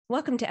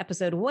Welcome to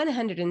episode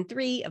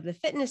 103 of the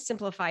Fitness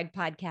Simplified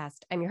podcast.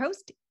 I'm your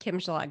host, Kim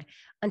Schlag.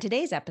 On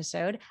today's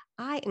episode,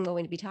 I am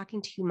going to be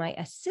talking to my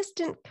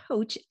assistant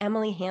coach,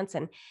 Emily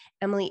Hansen.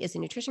 Emily is a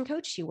nutrition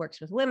coach. She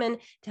works with women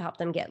to help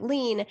them get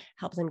lean,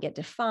 help them get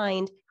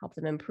defined, help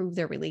them improve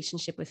their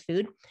relationship with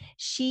food.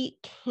 She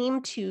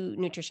came to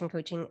nutrition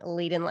coaching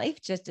late in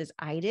life, just as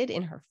I did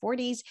in her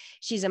 40s.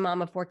 She's a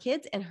mom of 4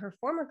 kids, and her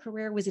former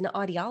career was in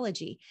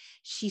audiology.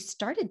 She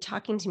started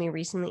talking to me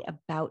recently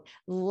about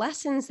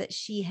lessons that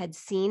she had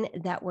seen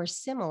that were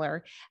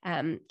similar,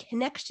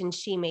 connections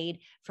she made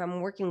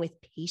from working with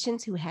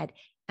patients who had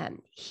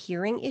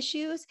hearing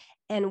issues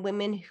and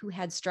women who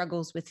had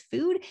struggles with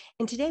food.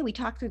 And today we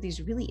talk through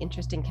these really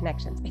interesting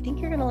connections. I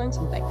think you're going to learn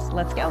some things.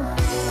 Let's go.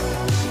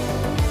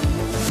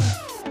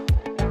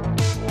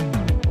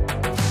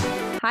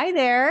 Hi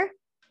there.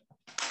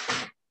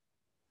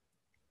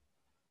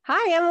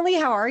 Hi, Emily.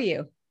 How are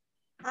you?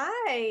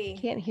 Hi.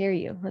 Can't hear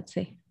you. Let's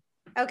see.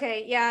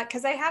 Okay. Yeah.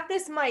 Cause I have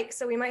this mic,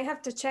 so we might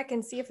have to check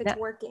and see if it's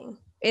working.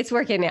 It's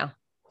working now.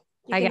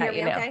 I got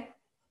you now. Okay.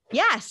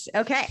 Yes.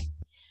 Okay.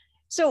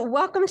 So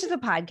welcome to the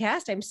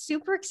podcast. I'm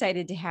super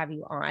excited to have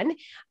you on.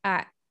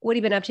 What have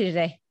you been up to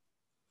today?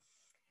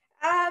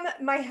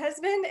 My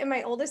husband and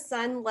my oldest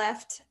son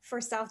left for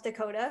South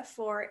Dakota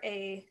for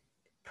a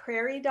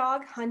prairie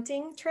dog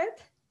hunting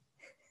trip.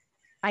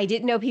 I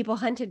didn't know people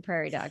hunted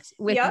prairie dogs.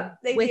 Yep,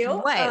 they do.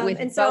 What?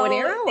 With bow and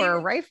arrow or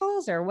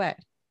rifles or what?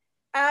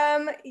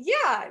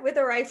 Yeah, with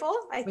a rifle,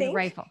 I think. With a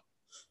rifle.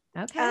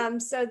 Okay.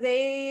 So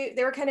they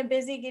were kind of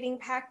busy getting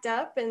packed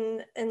up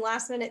and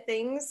last minute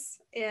things.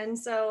 And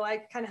so I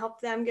kind of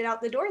helped them get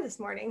out the door this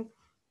morning.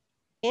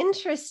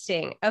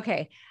 Interesting.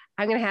 Okay.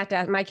 I'm going to have to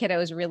ask. My kiddo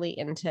is really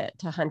into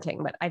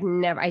hunting, but I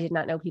did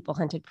not know people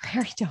hunted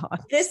prairie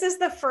dogs. This is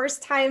the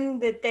first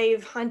time that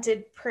they've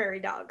hunted prairie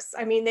dogs.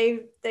 I mean,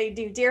 they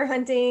do deer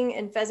hunting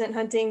and pheasant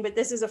hunting, but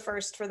this is a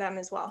first for them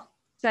as well.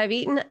 So I've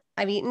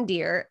eaten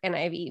deer and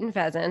I've eaten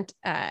pheasant,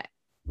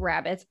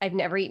 rabbits. I've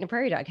never eaten a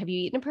prairie dog. Have you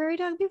eaten a prairie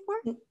dog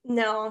before?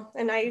 No.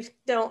 And I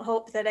don't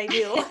hope that I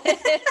do.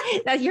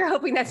 You're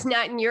hoping that's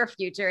not in your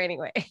future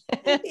anyway.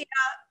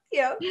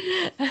 Yeah.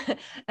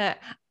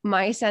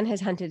 My son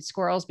has hunted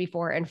squirrels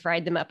before and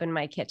fried them up in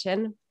my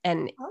kitchen,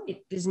 and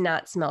It does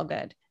not smell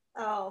good.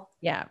 Oh,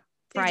 yeah.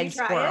 Fried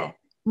squirrel.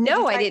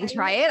 No, I didn't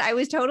try it. I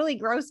was totally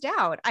grossed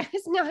out. I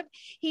was not,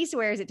 he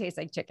swears it tastes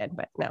like chicken,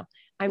 but no,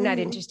 I'm not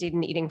interested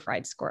in eating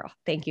fried squirrel.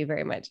 Thank you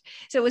very much.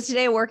 So was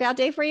today a workout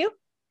day for you?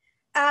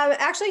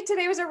 Actually,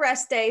 today was a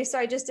rest day. So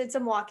I just did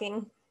some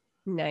walking.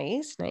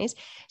 Nice.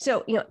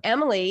 So,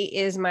 Emily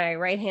is my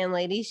right-hand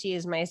lady. She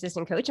is my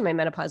assistant coach in my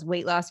menopause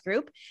weight loss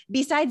group.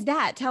 Besides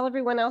that, tell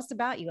everyone else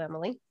about you,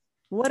 Emily.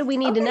 What do we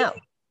need to know?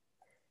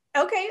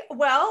 Okay.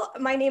 Well,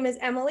 my name is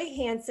Emily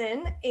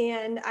Hansen,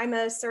 and I'm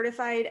a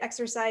certified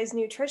exercise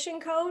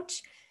nutrition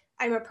coach.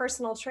 I'm a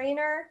personal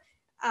trainer.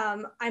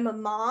 I'm a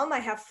mom. I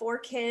have 4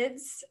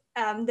 kids.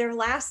 Their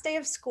last day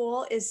of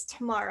school is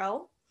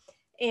tomorrow.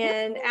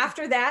 And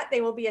after that, they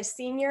will be a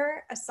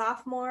senior, a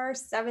sophomore,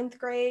 7th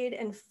grade,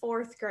 and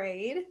 4th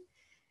grade.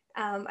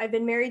 I've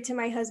been married to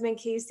my husband,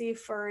 Casey,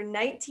 for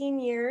 19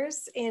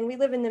 years, and we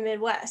live in the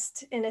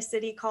Midwest in a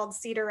city called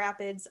Cedar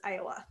Rapids,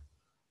 Iowa.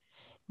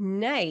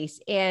 Nice.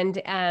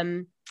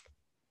 And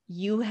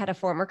you had a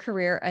former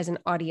career as an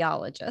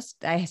audiologist.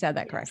 I said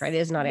that correct, right? It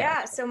is an audiologist.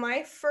 Yeah. So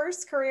my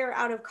first career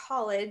out of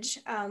college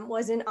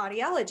was in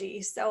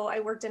audiology. So I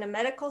worked in a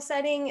medical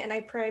setting, and I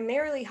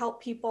primarily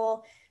help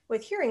people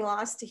with hearing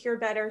loss to hear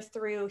better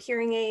through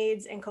hearing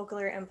aids and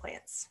cochlear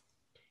implants.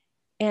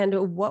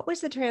 And what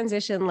was the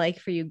transition like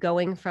for you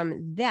going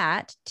from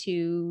that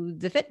to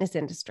the fitness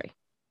industry?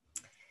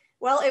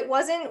 Well, it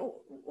wasn't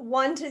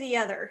one to the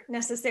other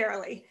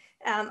necessarily.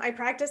 I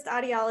practiced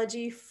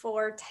audiology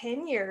for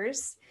 10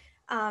 years.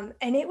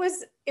 And it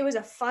was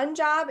a fun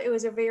job. It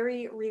was a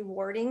very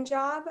rewarding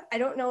job. I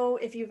don't know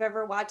if you've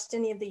ever watched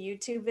any of the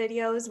YouTube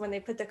videos when they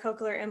put the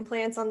cochlear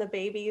implants on the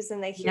babies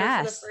and they hear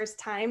for the first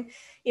time.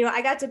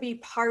 I got to be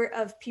part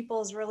of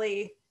people's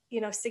really,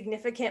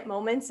 significant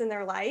moments in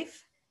their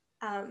life.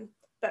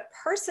 But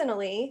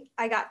personally,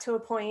 I got to a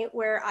point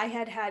where I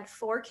had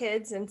 4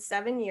 kids in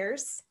 7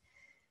 years.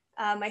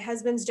 My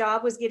husband's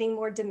job was getting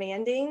more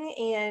demanding,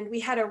 and we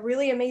had a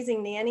really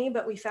amazing nanny,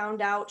 but we found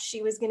out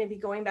she was going to be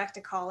going back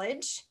to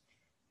college.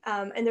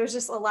 And there was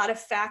just a lot of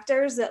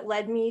factors that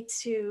led me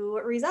to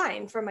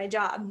resign from my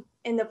job.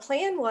 And the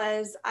plan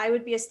was I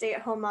would be a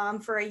stay-at-home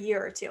mom for a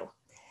year or 2.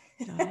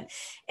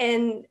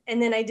 and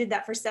then I did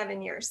that for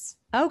 7 years.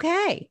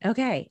 Okay.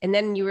 And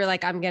then you were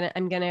like, I'm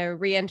gonna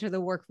re-enter the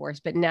workforce,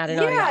 but not an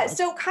audiologist. Yeah.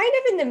 So kind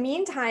of in the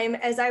meantime,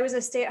 as I was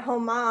a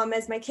stay-at-home mom,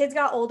 as my kids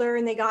got older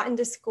and they got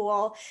into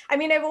school, I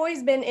mean, I've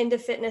always been into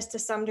fitness to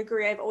some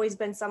degree. I've always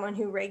been someone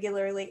who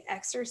regularly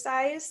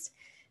exercised.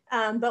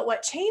 But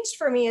what changed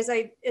for me is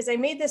I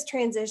made this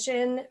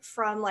transition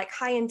from like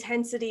high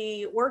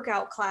intensity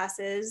workout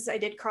classes. I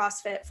did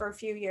CrossFit for a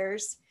few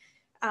years,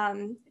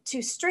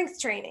 to strength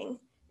training.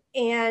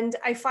 And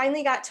I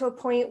finally got to a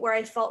point where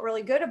I felt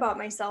really good about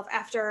myself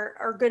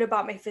good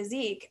about my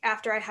physique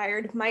after I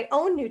hired my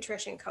own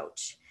nutrition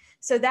coach.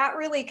 So that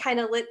really kind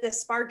of lit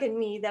this spark in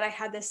me that I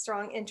had this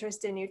strong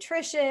interest in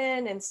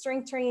nutrition and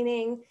strength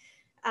training.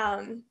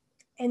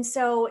 And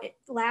so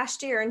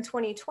last year in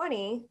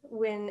 2020,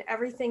 when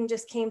everything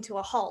just came to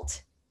a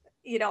halt,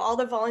 all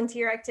the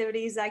volunteer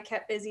activities I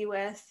kept busy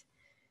with,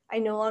 I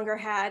no longer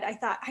had, I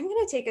thought, I'm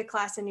going to take a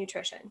class in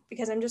nutrition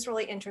because I'm just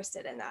really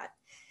interested in that.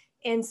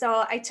 And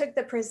so I took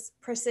the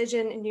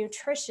precision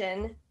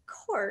nutrition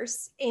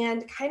course,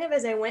 and kind of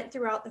as I went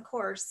throughout the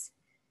course,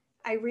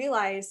 I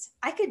realized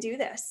I could do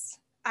this.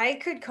 I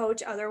could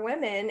coach other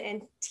women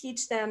and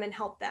teach them and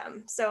help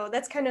them. So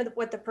that's kind of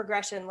what the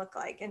progression looked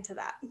like into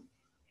that.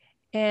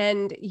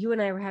 And you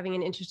and I were having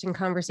an interesting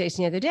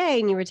conversation the other day,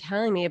 and you were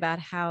telling me about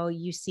how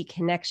you see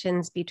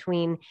connections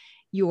between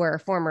your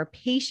former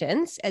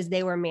patients as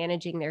they were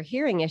managing their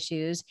hearing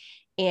issues,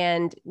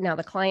 and now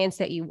the clients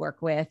that you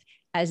work with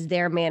as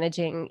they're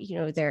managing,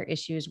 their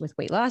issues with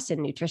weight loss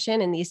and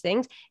nutrition and these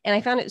things. And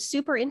I found it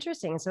super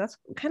interesting. So that's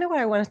kind of what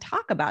I want to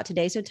talk about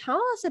today. So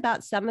tell us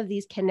about some of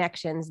these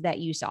connections that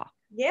you saw.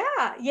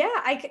 Yeah.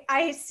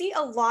 I see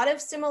a lot of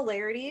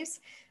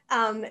similarities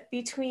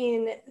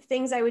between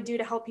things I would do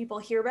to help people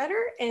hear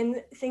better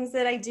and things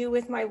that I do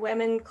with my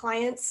women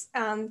clients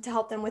to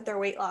help them with their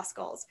weight loss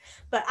goals.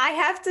 But I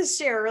have to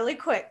share really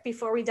quick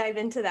before we dive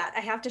into that.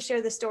 I have to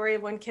share the story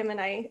of when Kim and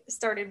I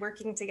started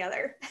working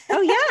together.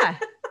 Oh, yeah.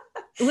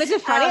 Was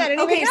it funny? I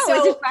didn't even know. So,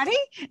 was it funny?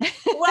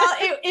 Well,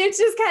 it's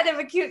just kind of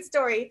a cute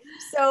story.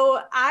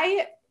 So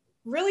I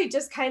really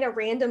just kind of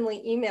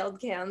randomly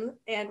emailed Kim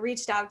and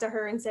reached out to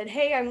her and said,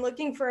 hey, I'm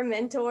looking for a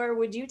mentor.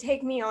 Would you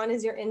take me on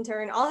as your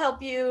intern? I'll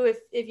help you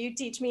if you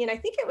teach me. And I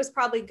think it was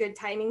probably good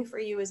timing for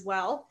you as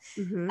well.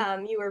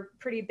 Mm-hmm. You were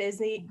pretty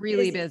busy.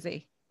 Really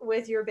busy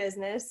with your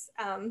business.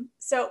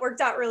 So it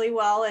worked out really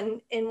well.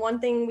 And one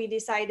thing we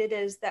decided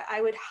is that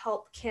I would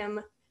help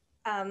Kim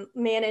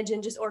manage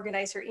and just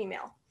organize her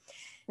email.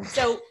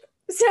 So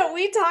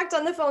we talked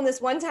on the phone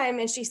this one time,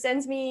 and she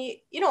sends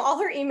me, all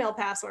her email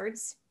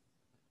passwords.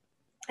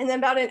 And then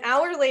about an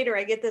hour later,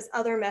 I get this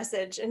other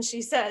message, and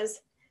she says,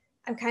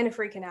 I'm kind of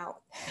freaking out.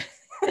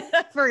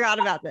 I forgot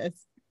about this.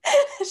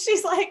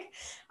 She's like,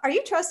 are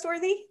you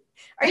trustworthy?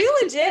 Are you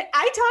legit?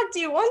 I talked to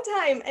you one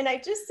time and I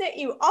just sent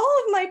you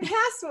all of my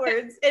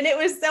passwords, and it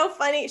was so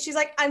funny. She's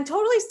like, I'm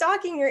totally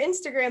stalking your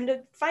Instagram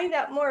to find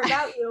out more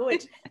about you,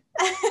 which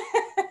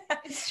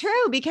it's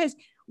true, because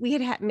we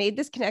had made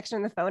this connection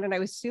on the phone, and I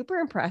was super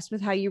impressed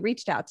with how you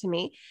reached out to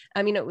me.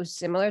 It was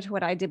similar to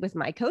what I did with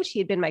my coach. He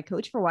had been my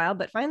coach for a while,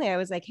 but finally I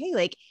was like,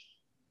 hey,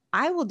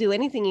 I will do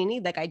anything you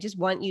need. I just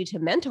want you to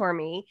mentor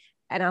me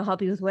and I'll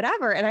help you with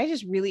whatever. And I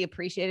just really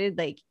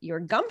appreciated your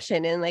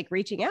gumption and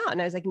reaching out.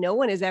 And I was like, no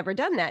one has ever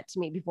done that to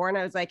me before. And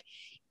I was like,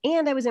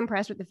 and I was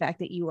impressed with the fact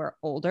that you are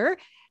older,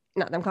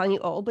 not that I'm calling you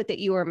old, but that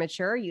you are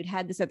mature. You'd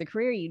had this other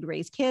career, you'd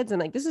raised kids.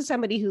 And this is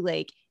somebody who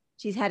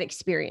she's had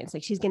experience.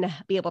 She's going to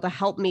be able to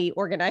help me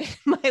organize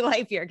my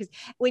life here. Because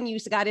when you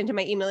got into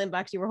my email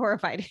inbox, you were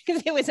horrified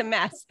because it was a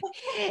mess.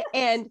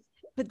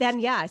 But then,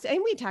 yes. And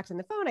we talked on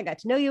the phone. I got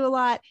to know you a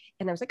lot.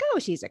 And I was like, oh,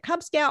 she's a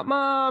Cub Scout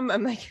mom.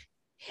 I'm like,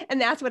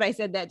 and that's what I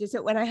said that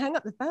just when I hung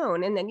up the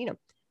phone. And then,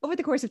 over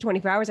the course of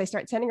 24 hours, I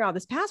start sending her all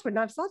this password. And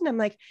all of a sudden I'm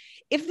like,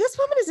 if this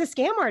woman is a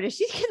scam artist,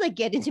 she can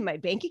get into my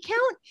bank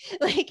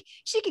account.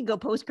 She could go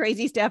post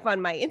crazy stuff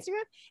on my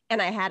Instagram.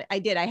 And I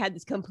had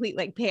this complete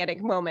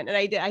panic moment. And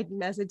I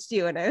messaged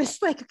you and I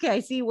was like, okay, I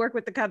see you work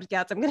with the Cub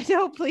Scouts. I'm going to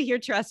hopefully you're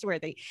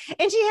trustworthy.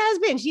 And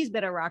she's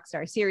been a rock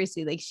star.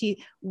 Seriously.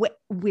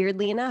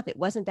 Weirdly enough, it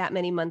wasn't that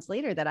many months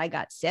later that I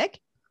got sick.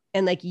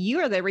 And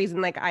you are the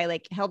reason, I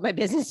held my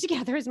business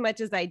together as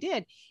much as I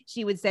did.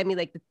 She would send me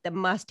the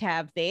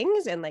must-have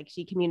things. And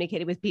she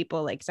communicated with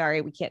people sorry,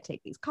 we can't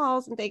take these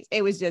calls and things.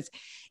 It was a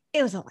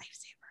lifesaver.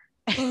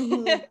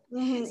 Mm-hmm.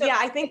 Mm-hmm. So, yeah,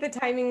 I think the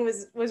timing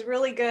was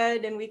really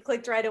good and we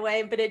clicked right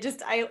away, but it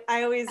just, I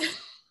always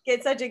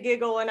get such a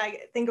giggle when I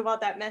think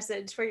about that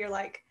message where you're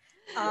like,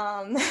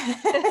 you're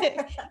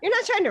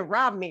not trying to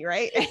rob me,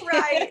 right?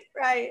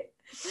 Right.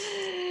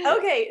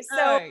 Okay.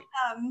 So, right.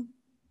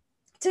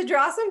 To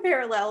draw some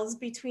parallels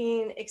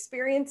between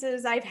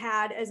experiences I've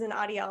had as an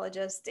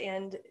audiologist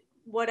and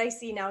what I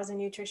see now as a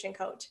nutrition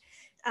coach.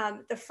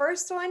 The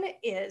first one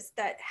is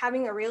that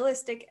having a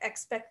realistic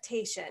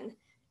expectation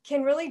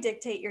can really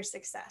dictate your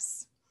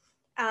success.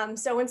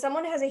 So when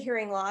someone has a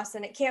hearing loss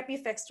and it can't be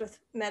fixed with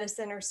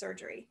medicine or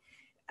surgery,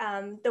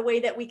 the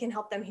way that we can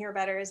help them hear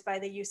better is by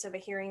the use of a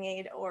hearing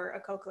aid or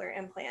a cochlear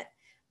implant.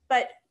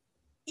 But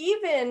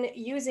even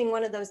using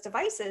one of those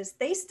devices,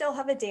 they still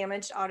have a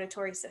damaged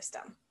auditory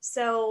system.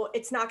 So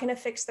it's not going to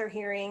fix their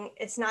hearing.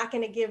 It's not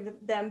going to give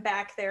them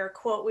back their,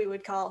 quote, we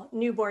would call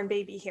newborn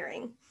baby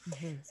hearing.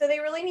 Mm-hmm. So they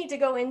really need to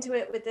go into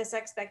it with this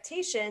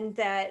expectation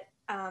that,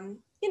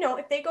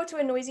 if they go to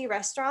a noisy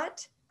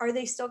restaurant, are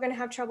they still going to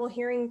have trouble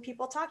hearing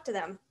people talk to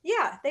them?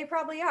 Yeah, they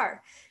probably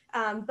are.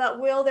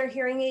 But will their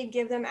hearing aid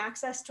give them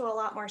access to a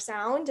lot more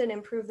sound and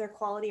improve their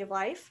quality of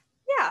life?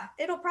 Yeah,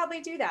 it'll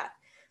probably do that.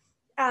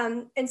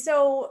 And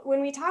so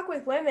when we talk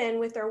with women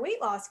with their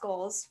weight loss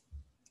goals,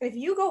 if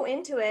you go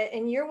into it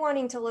and you're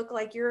wanting to look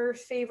like your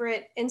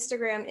favorite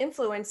Instagram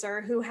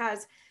influencer who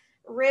has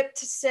ripped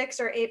 6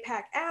 or 8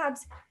 pack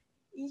abs,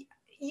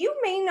 you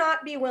may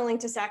not be willing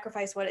to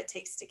sacrifice what it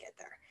takes to get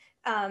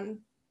there.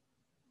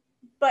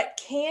 But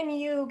can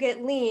you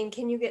get lean?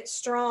 Can you get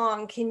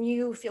strong? Can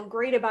you feel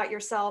great about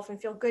yourself and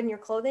feel good in your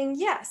clothing?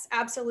 Yes,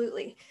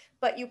 absolutely.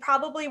 But you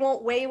probably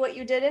won't weigh what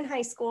you did in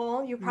high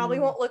school. You probably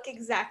won't look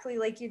exactly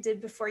like you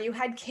did before you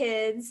had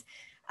kids.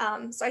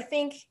 So I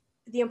think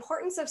the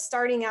importance of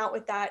starting out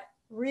with that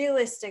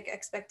realistic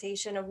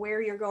expectation of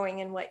where you're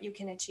going and what you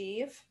can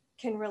achieve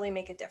can really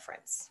make a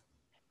difference.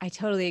 I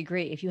totally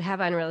agree. If you have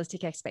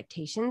unrealistic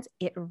expectations,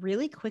 it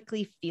really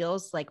quickly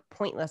feels like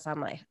pointless on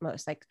my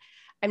most. Like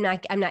I'm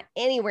not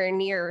anywhere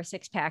near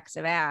 6 packs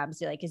of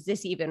abs. Like, is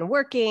this even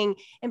working?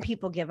 And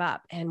people give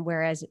up. And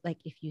whereas, like,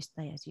 if you,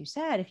 as you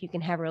said, if you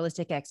can have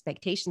realistic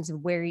expectations of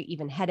where you're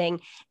even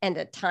heading and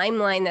a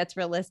timeline that's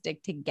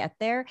realistic to get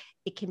there,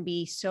 it can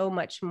be so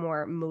much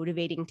more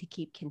motivating to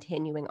keep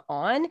continuing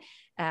on,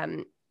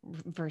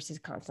 versus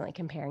constantly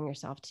comparing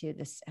yourself to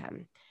this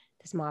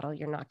model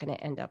you're not going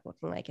to end up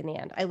looking like in the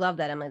end. I love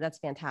that, Emily. That's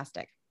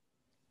fantastic.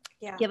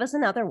 Yeah. Give us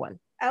another one.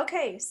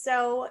 Okay,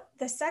 so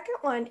the second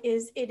one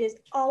is it is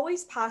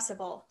always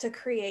possible to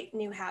create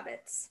new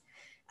habits.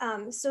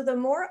 So the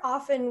more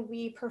often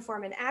we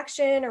perform an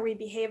action or we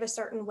behave a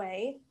certain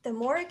way, the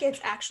more it gets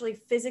actually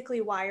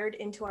physically wired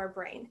into our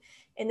brain.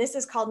 And this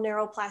is called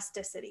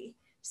neuroplasticity.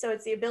 So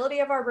it's the ability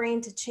of our brain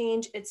to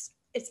change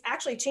it's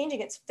actually changing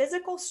its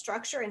physical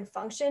structure and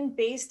function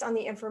based on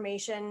the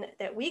information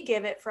that we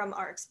give it from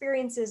our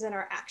experiences and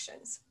our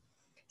actions.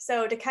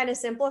 So to kind of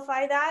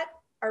simplify that,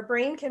 our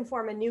brain can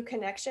form a new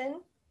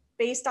connection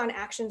based on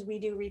actions we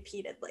do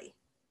repeatedly.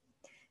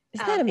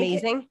 Isn't that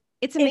amazing?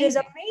 It's amazing. It is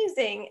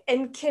amazing.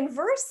 And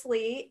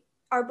conversely,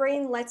 our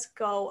brain lets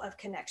go of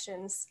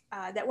connections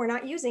that we're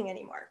not using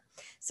anymore.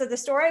 So the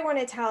story I want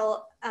to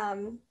tell,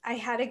 I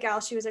had a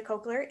gal, she was a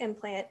cochlear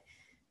implant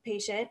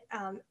patient.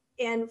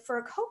 And for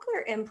a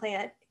cochlear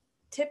implant,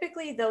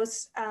 typically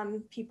those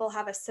people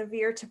have a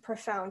severe to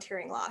profound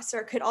hearing loss, or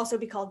it could also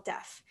be called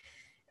deaf.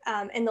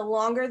 And the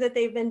longer that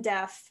they've been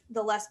deaf,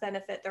 the less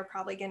benefit they're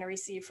probably going to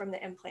receive from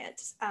the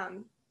implant.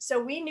 So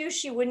we knew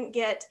she wouldn't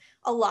get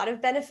a lot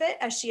of benefit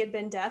as she had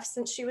been deaf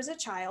since she was a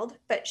child,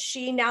 but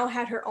she now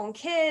had her own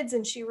kids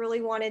and she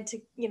really wanted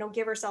to,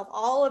 give herself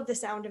all of the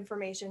sound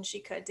information she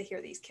could to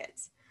hear these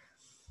kids.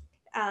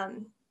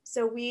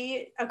 So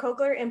a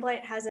cochlear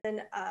implant has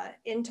an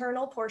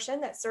internal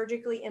portion that's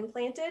surgically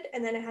implanted,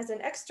 and then it has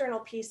an external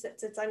piece that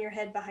sits on your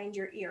head behind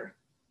your ear.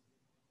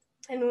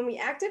 And when we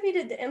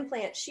activated the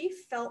implant, she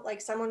felt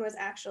like someone was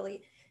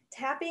actually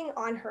tapping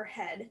on her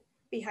head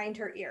behind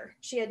her ear.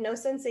 She had no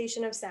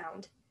sensation of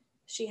sound.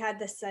 She had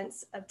the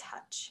sense of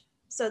touch.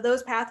 So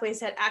those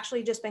pathways had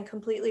actually just been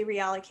completely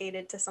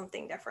reallocated to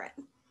something different.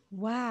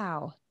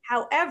 Wow.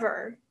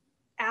 However,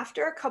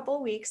 after a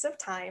couple weeks of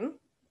time,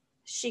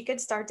 she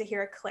could start to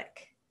hear a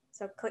click.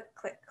 So click,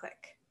 click,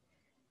 click.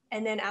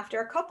 And then after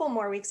a couple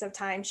more weeks of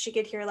time, she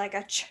could hear like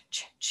a ch,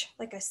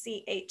 like a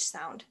CH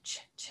sound.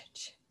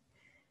 Ch.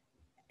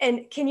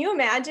 And can you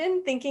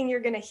imagine thinking you're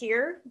going to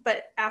hear,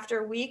 but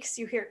after weeks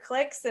you hear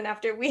clicks, and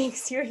after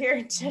weeks you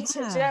hear ch.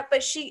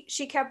 But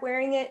she kept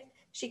wearing it.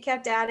 She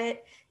kept at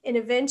it. And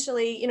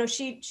eventually,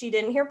 she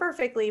didn't hear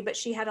perfectly, but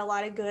she had a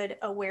lot of good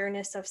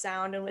awareness of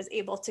sound and was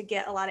able to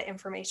get a lot of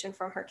information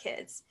from her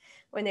kids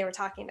when they were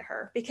talking to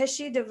her, because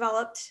she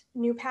developed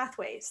new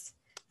pathways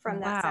from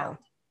that sound.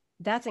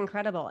 That's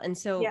incredible. And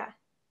so, yeah.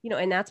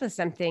 And that's was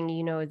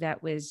something,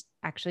 that was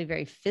actually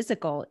very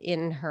physical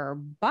in her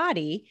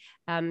body.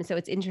 So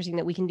it's interesting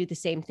that we can do the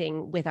same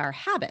thing with our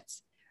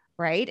habits,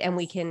 right? And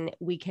we can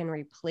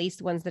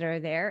replace ones that are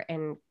there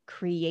and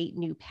create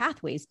new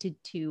pathways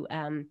to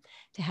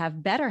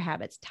have better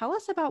habits. Tell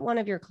us about one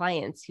of your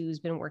clients who's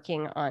been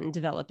working on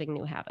developing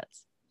new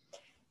habits.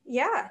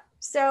 Yeah.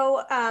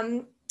 So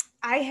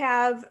I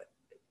have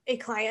a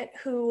client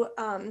who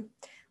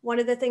one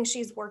of the things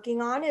she's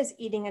working on is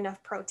eating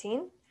enough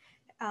protein.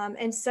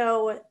 And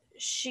so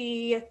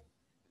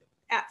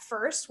at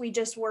first, we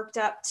just worked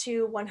up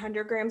to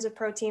 100 grams of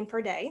protein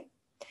per day.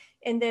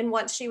 And then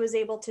once she was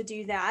able to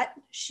do that,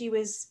 she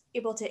was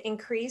able to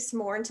increase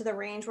more into the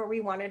range where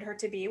we wanted her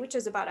to be, which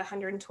is about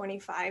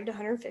 125 to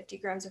 150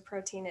 grams of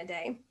protein a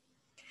day.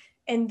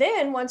 And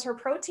then once her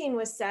protein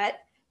was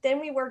set, then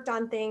we worked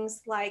on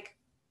things like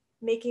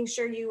making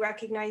sure you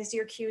recognize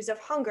your cues of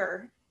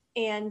hunger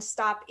and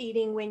stop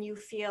eating when you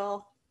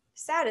feel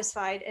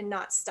satisfied and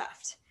not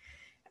stuffed.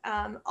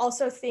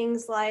 Also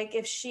things like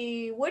if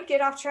she would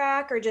get off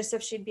track, or just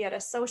if she'd be at a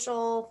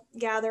social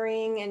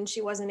gathering and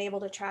she wasn't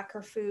able to track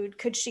her food,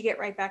 could she get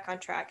right back on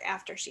track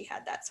after she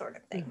had that sort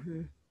of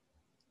thing?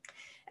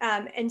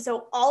 Mm-hmm. And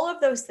so all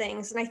of those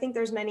things, and I think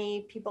there's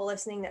many people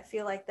listening that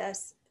feel like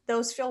this,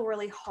 those feel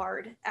really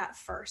hard at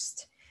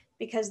first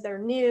because they're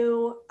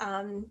new.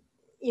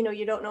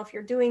 You don't know if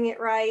you're doing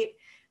it right,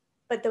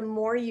 but the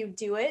more you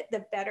do it,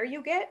 the better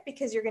you get,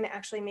 because you're going to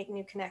actually make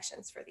new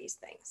connections for these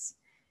things.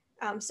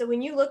 So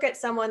when you look at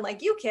someone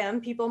like you,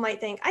 Kim, people might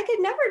think, I could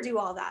never do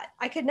all that.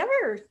 I could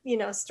never,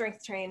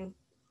 strength train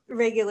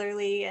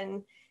regularly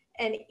and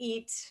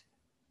eat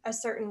a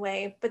certain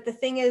way. But the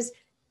thing is,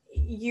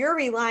 you're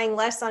relying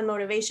less on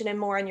motivation and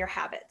more on your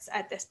habits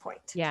at this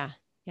point. Yeah.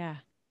 Yeah.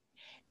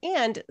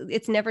 And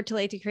it's never too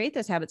late to create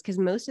those habits, because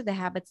most of the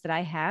habits that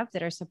I have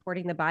that are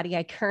supporting the body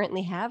I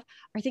currently have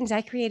are things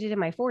I created in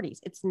my 40s.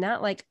 It's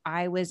not like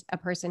I was a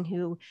person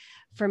who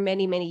for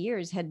many, many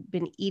years had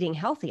been eating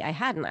healthy. I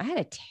hadn't. I had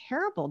a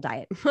terrible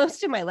diet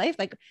most of my life.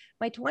 Like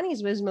my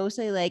 20s was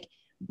mostly like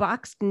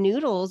boxed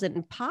noodles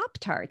and Pop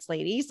Tarts,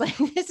 ladies. Like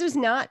it's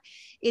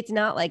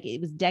not like it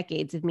was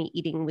decades of me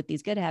eating with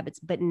these good habits.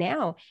 But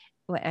now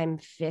I'm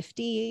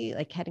 50,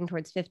 like heading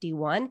towards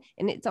 51.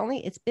 And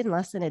it's been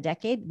less than a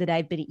decade that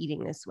I've been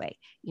eating this way.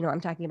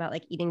 I'm talking about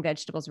like eating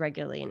vegetables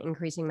regularly and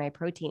increasing my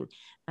protein.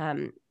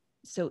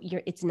 So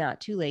it's not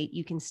too late.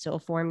 You can still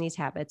form these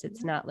habits.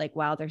 It's not like,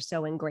 wow, they're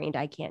so ingrained,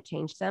 I can't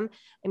change them.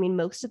 I mean,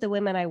 most of the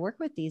women I work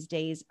with these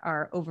days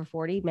are over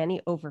 40, many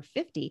over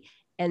 50,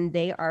 and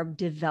they are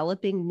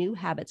developing new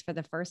habits for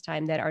the first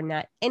time that are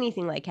not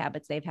anything like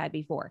habits they've had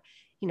before.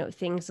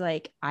 Things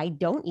like, I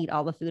don't eat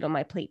all the food on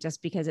my plate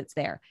just because it's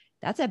there.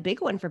 That's a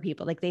big one for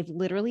people. Like they've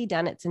literally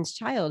done it since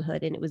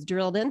childhood and it was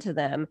drilled into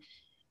them.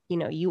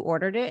 You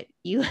ordered it,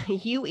 you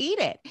eat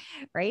it,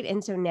 right?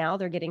 And so now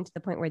they're getting to the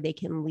point where they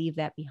can leave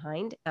that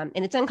behind. And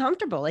it's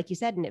uncomfortable, like you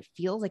said, and it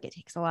feels like it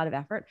takes a lot of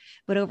effort,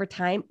 but over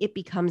time it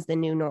becomes the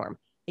new norm.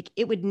 Like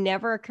it would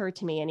never occur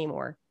to me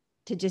anymore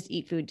to just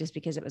eat food just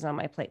because it was on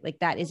my plate. Like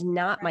that is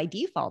not my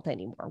default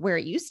anymore, where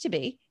it used to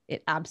be.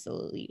 It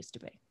absolutely used to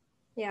be.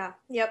 Yeah.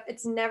 Yep.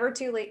 It's never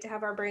too late to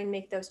have our brain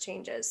make those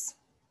changes.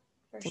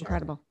 It's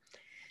incredible.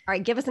 All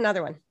right, give us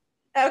another one.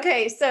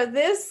 Okay, so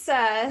this,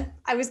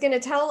 I was going to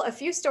tell a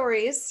few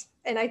stories,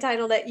 and I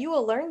titled it, You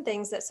Will Learn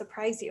Things That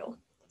Surprise You.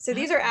 So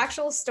these are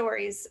actual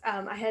stories.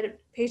 I had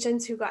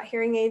patients who got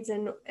hearing aids,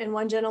 and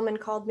one gentleman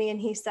called me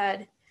and he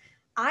said,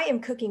 I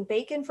am cooking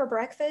bacon for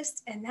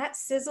breakfast, and that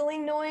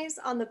sizzling noise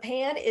on the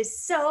pan is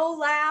so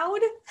loud.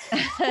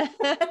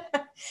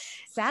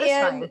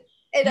 Satisfying.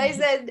 And I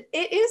said,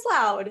 it is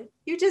loud.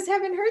 You just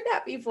haven't heard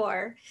that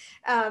before.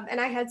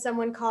 And I had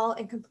someone call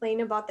and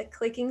complain about the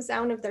clicking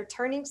sound of their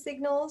turning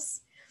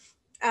signals.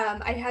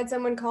 I had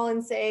someone call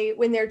and say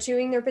when they're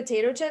chewing their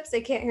potato chips,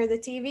 they can't hear the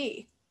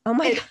TV. Oh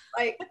my God.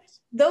 Like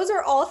those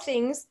are all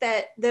things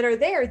that are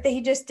there. They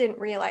just didn't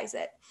realize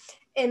it.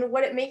 And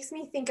what it makes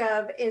me think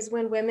of is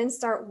when women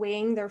start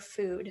weighing their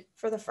food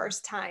for the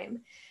first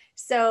time.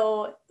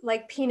 So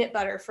like peanut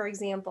butter, for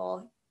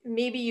example,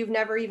 maybe you've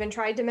never even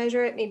tried to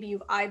measure it. Maybe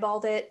you've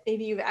eyeballed it.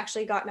 Maybe you've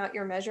actually gotten out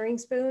your measuring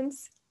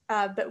spoons.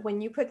 But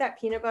when you put that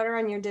peanut butter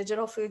on your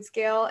digital food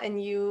scale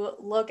and you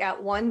look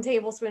at 1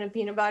 tablespoon of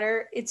peanut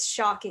butter, it's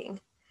shocking.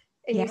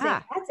 And you think,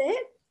 that's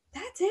it?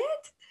 That's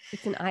it?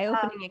 It's an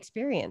eye-opening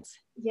experience.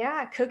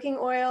 Yeah. Cooking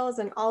oils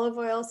and olive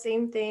oil,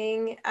 same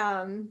thing.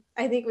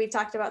 I think we've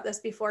talked about this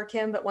before,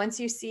 Kim, but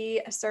once you see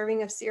a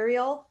serving of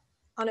cereal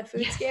on a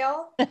food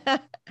scale,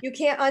 you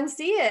can't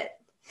unsee it.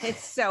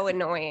 It's so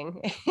annoying.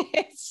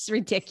 It's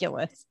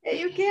ridiculous.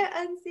 You can't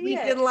unsee it.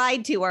 We've been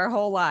lied to our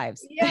whole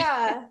lives.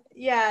 Yeah.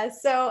 Yeah.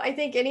 So I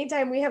think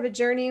anytime we have a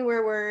journey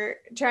where we're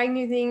trying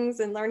new things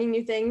and learning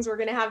new things, we're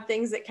going to have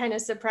things that kind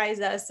of surprise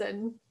us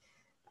and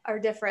are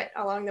different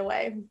along the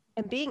way.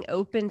 And being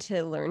open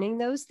to learning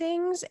those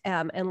things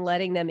and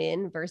letting them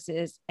in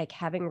versus like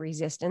having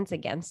resistance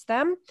against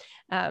them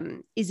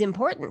is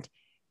important.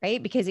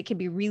 Right? Because it can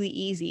be really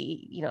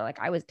easy. Like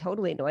I was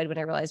totally annoyed when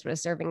I realized what a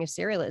serving of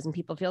cereal is, and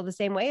people feel the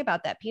same way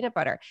about that peanut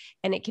butter.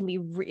 And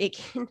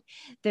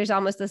there's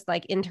almost this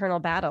like internal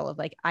battle of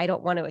like, I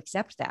don't want to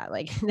accept that.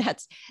 Like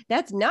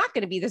that's not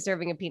going to be the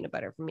serving of peanut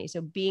butter for me.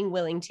 So being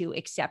willing to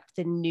accept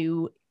the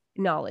new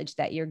knowledge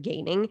that you're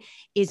gaining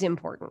is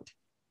important.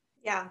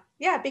 Yeah.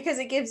 Yeah. Because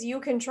it gives you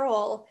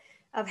control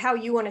of how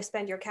you want to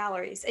spend your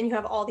calories, and you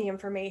have all the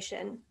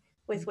information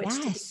with which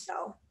to do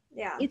so.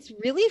 Yeah. It's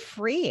really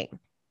freeing.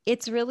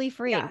 It's really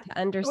freeing to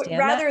understand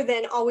rather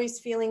than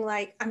always feeling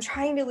like I'm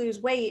trying to lose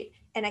weight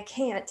and I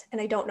can't, and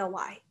I don't know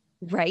why.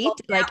 Right. Well,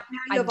 like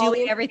I'm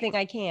doing everything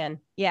I can.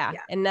 Yeah.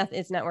 And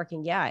it's not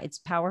working. Yeah. It's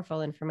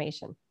powerful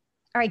information.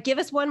 All right. Give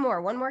us one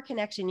more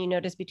connection you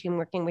notice between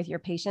working with your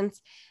patients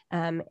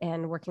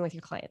and working with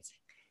your clients.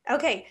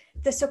 Okay.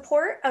 The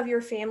support of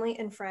your family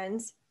and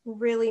friends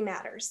really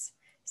matters.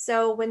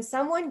 So when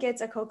someone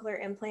gets a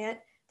cochlear implant,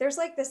 there's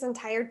like this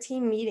entire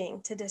team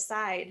meeting to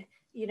decide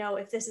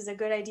if this is a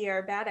good idea or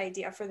a bad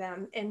idea for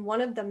them. And one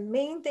of the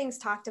main things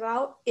talked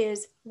about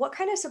is what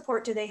kind of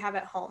support do they have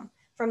at home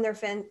from their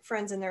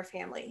friends and their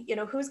family?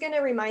 Who's going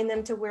to remind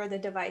them to wear the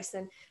device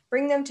and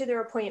bring them to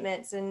their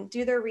appointments and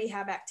do their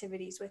rehab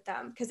activities with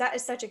them? Because that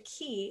is such a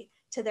key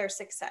to their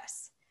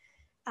success.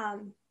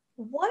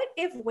 What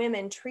if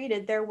women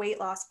treated their weight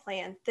loss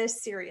plan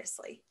this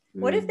seriously?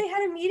 What if they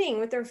had a meeting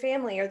with their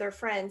family or their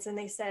friends and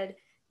they said,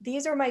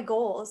 these are my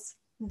goals.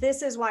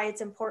 This is why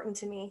it's important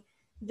to me.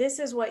 This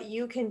is what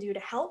you can do to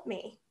help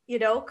me.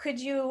 Could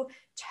you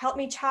help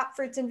me chop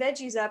fruits and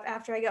veggies up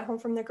after I get home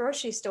from the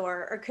grocery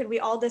store? Or could we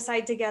all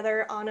decide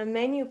together on a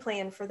menu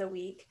plan for the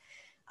week?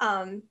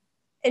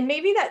 And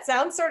maybe that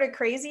sounds sort of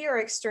crazy or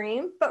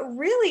extreme, but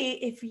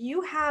really, if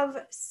you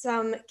have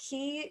some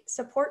key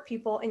support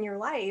people in your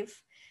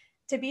life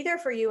to be there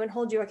for you and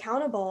hold you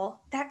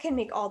accountable, that can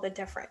make all the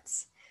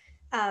difference.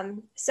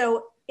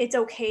 So it's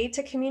okay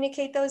to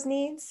communicate those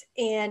needs,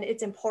 and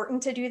it's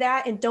important to do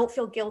that, and don't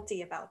feel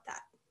guilty about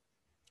that.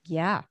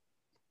 Yeah.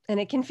 And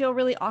it can feel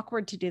really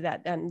awkward to do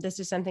that. This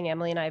is something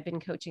Emily and I have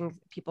been coaching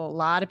people, a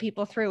lot of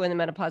people through in the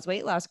menopause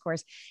weight loss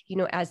course,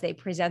 as they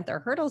present their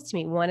hurdles to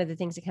me. One of the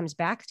things it comes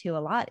back to a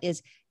lot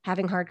is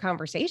having hard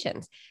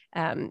conversations,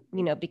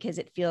 because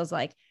it feels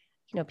like,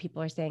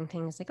 people are saying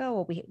things like, oh,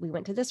 well, we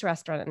went to this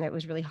restaurant and it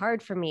was really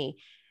hard for me.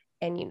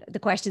 And, the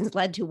questions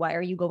led to, why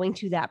are you going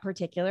to that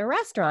particular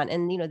restaurant?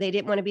 And, they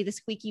didn't want to be the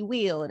squeaky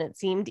wheel and it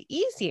seemed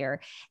easier.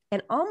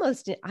 And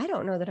almost, I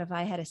don't know that if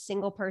I had a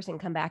single person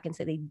come back and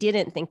say they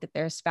didn't think that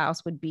their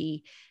spouse would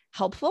be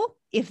helpful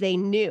if they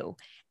knew.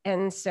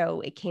 And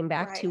so it came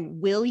back to,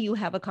 will you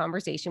have a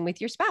conversation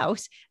with your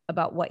spouse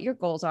about what your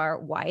goals are,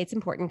 why it's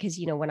important? Because,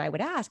 when I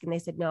would ask and they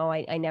said, no,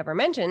 I never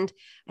mentioned,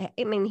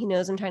 I mean, he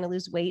knows I'm trying to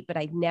lose weight, but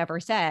I never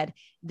said,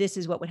 this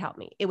is what would help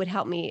me. It would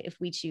help me if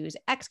we choose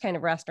X kind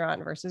of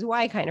restaurant versus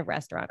Y kind of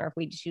restaurant, or if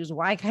we choose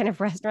Y kind of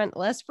restaurant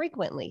less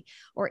frequently,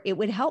 or it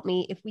would help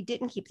me if we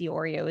didn't keep the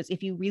Oreos.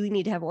 If you really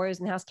need to have Oreos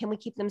in the house, can we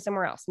keep them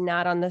somewhere else,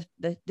 not on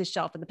the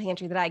shelf in the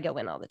pantry that I go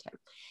in all the time?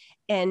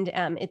 And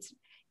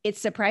it's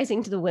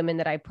surprising to the women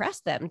that I press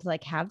them to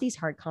have these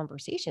hard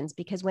conversations,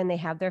 because when they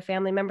have their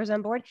family members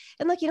on board,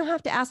 and you don't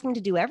have to ask them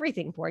to do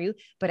everything for you,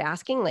 but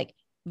asking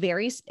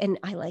and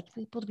I like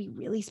people to be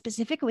really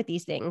specific with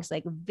these things,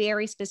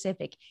 very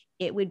specific.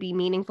 It would be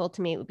meaningful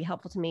to me. It would be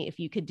helpful to me if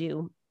you could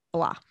do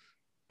blah,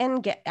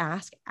 and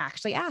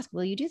actually ask,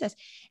 will you do this?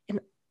 And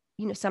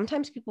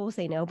sometimes people will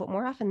say no, but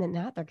more often than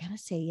not, they're going to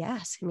say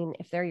yes. I mean,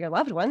 if they're your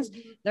loved ones,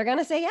 they're going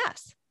to say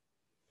yes.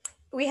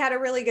 We had a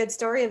really good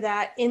story of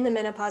that in the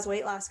menopause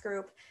weight loss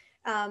group.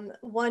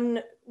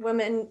 One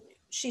woman,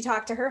 she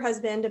talked to her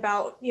husband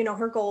about,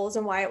 her goals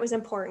and why it was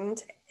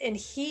important. And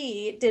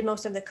he did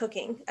most of the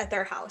cooking at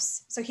their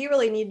house. So he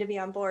really needed to be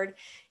on board.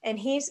 And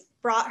he's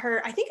brought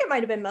her, I think it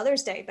might've been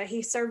Mother's Day, but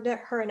he served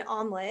her an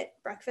omelet,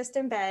 breakfast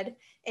in bed.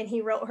 And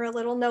he wrote her a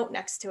little note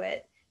next to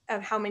it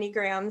of how many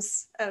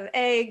grams of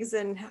eggs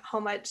and how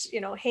much,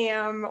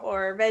 ham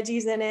or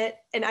veggies in it.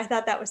 And I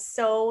thought that was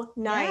so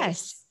nice.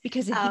 Yes,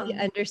 because he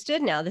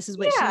understood now, this is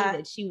what she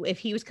needed. If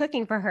he was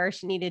cooking for her,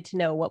 she needed to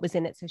know what was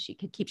in it so she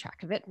could keep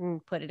track of it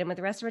and put it in with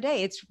the rest of her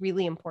day. It's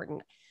really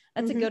important.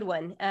 That's a good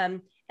one.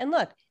 And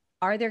look,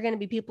 are there going to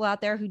be people out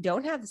there who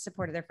don't have the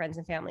support of their friends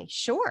and family?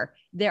 Sure.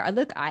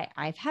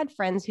 I've had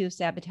friends who've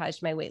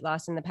sabotaged my weight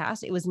loss in the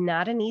past. It was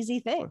not an easy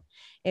thing.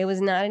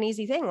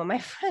 Well, my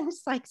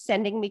friends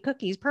sending me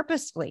cookies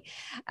purposefully.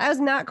 That was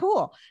not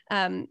cool.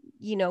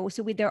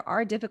 There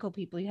are difficult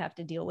people you have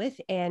to deal with,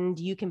 and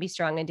you can be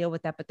strong and deal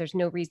with that, but there's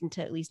no reason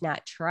to at least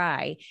not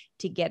try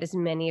to get as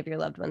many of your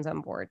loved ones on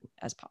board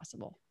as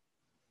possible.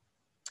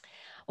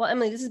 Well,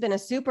 Emily, this has been a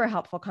super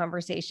helpful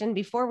conversation.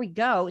 Before we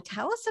go,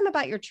 tell us some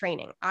about your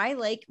training.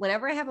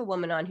 Whenever I have a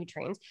woman on who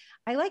trains,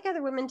 I like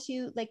other women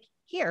to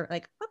hear,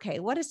 okay,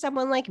 what is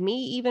someone like me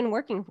even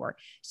working for?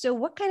 So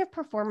what kind of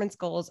performance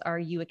goals are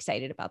you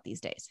excited about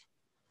these days?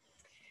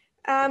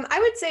 I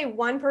would say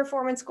one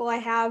performance goal I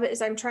have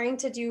is I'm trying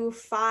to do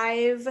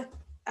 5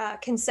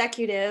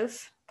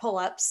 consecutive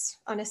pull-ups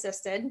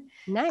unassisted.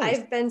 Nice.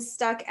 I've been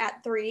stuck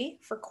at 3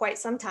 for quite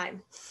some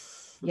time.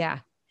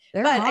 Yeah.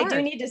 But hard. I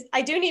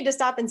do need to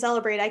stop and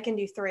celebrate. I can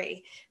do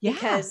 3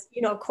 because,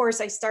 of course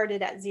I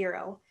started at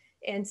 0.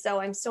 And so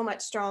I'm so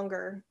much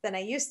stronger than I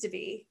used to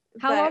be.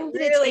 How long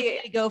did it take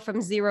you to go from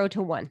 0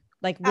 to 1?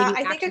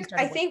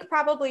 I think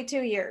probably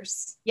 2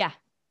 years. Yeah.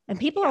 And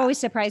people are always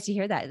surprised to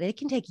hear that. It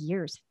can take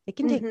years. It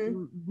can take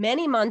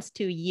many months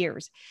to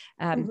years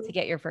to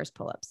get your first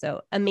pull-up.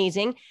 So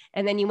amazing.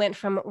 And then you went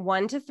from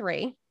 1 to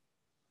 3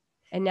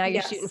 and now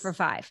you're shooting for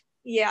 5.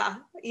 Yeah.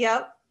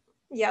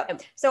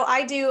 Yep. So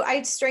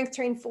I strength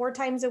train 4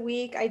 times a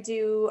week. I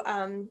do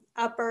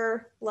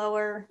upper,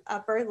 lower,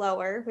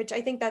 which I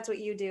think that's what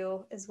you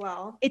do as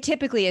well. It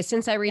typically is.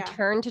 Since I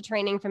returned to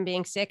training from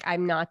being sick,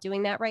 I'm not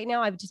doing that right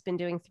now. I've just been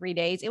doing 3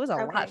 days. It was a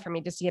lot for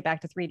me just to get back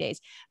to 3 days.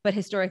 But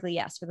historically,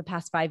 yes, for the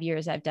past 5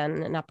 years, I've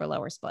done an upper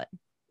lower split.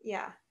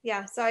 Yeah.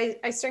 So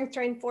I strength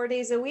train 4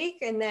 days a week.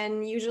 And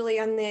then usually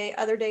on the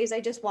other days,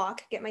 I just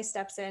walk, get my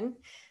steps in.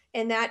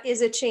 And that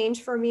is a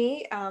change for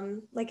me.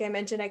 Like I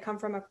mentioned, I come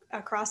from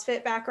a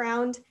CrossFit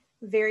background,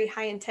 very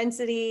high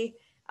intensity,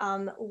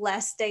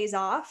 less days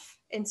off.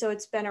 And so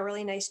it's been a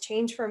really nice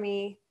change for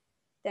me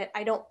that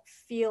I don't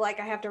feel like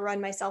I have to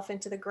run myself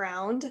into the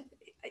ground,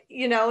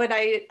 and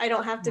I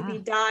don't have to be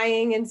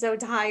dying and so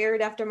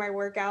tired after my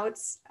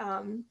workouts.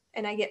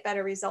 And I get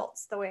better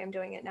results the way I'm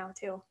doing it now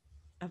too.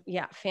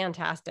 Yeah,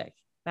 fantastic.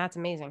 That's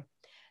amazing.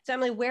 So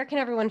Emily, where can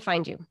everyone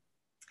find you?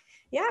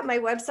 Yeah, my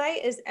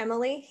website is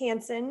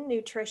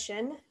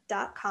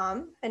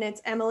emilyhansennutrition.com, and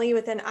it's Emily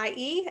with an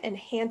IE and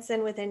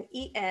Hansen with an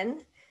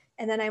EN.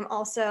 And then I'm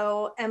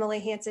also Emily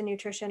Hansen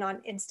Nutrition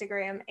on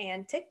Instagram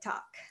and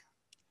TikTok.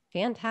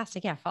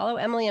 Fantastic. Yeah. Follow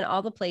Emily in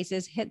all the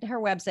places. Hit her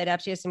website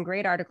up. She has some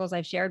great articles.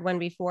 I've shared one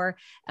before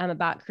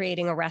about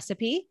creating a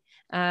recipe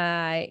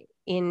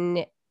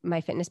in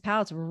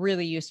MyFitnessPal. It's a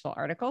really useful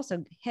article.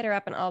 So hit her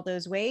up in all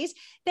those ways.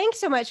 Thanks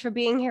so much for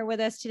being here with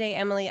us today,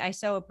 Emily. I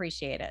so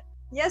appreciate it.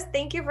 Yes.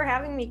 Thank you for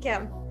having me,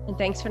 Kim. And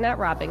thanks for not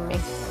robbing me.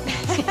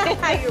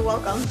 You're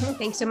welcome.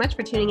 Thanks so much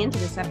for tuning in to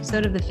this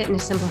episode of the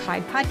Fitness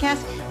Simplified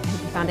podcast. I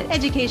hope you found it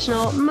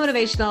educational,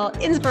 motivational,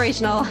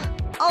 inspirational,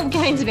 all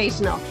kinds of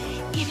ational.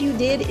 If you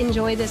did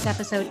enjoy this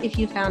episode, if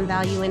you found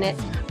value in it,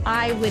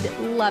 I would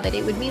love it.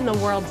 It would mean the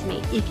world to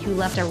me if you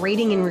left a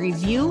rating and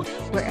review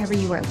wherever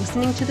you are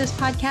listening to this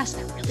podcast.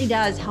 That really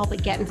does help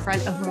it get in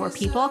front of more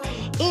people.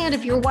 And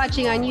if you're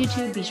watching on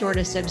YouTube, be sure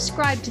to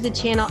subscribe to the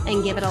channel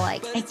and give it a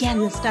like. Again,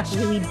 this stuff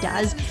really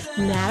does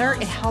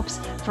matter. It helps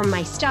for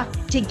my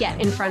stuff to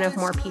get in front of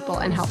more people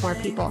and help more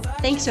people.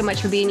 Thanks so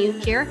much for being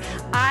here.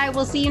 I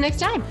will see you next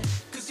time.